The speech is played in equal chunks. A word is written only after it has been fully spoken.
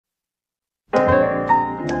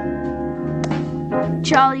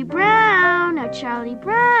Charlie Brown, now Charlie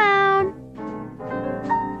Brown.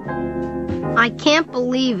 I can't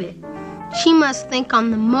believe it. She must think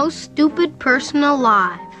I'm the most stupid person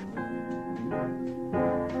alive.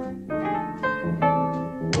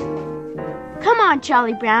 Come on,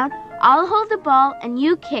 Charlie Brown. I'll hold the ball and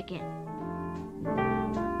you kick it.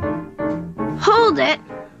 Hold it?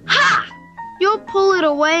 Ha! You'll pull it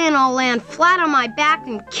away and I'll land flat on my back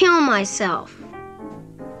and kill myself.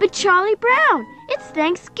 But Charlie Brown, it's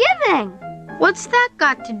Thanksgiving. What's that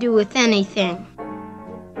got to do with anything?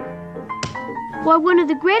 Well, one of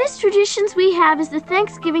the greatest traditions we have is the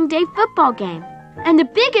Thanksgiving Day football game. And the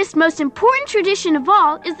biggest, most important tradition of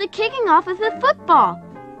all is the kicking off of the football.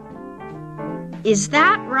 Is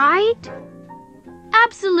that right?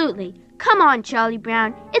 Absolutely. Come on, Charlie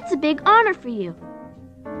Brown. It's a big honor for you.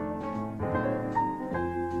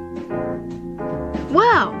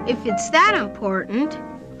 Well, if it's that important,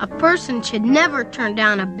 a person should never turn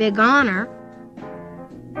down a big honor.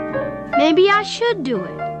 Maybe I should do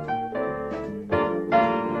it.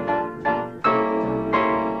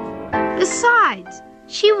 Besides,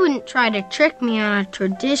 she wouldn't try to trick me on a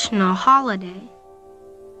traditional holiday.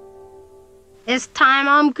 This time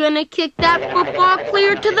I'm gonna kick that football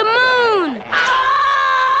clear to the moon!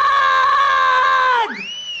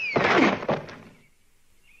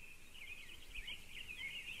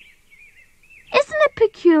 Isn't it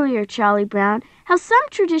peculiar, Charlie Brown, how some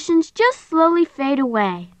traditions just slowly fade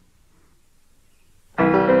away?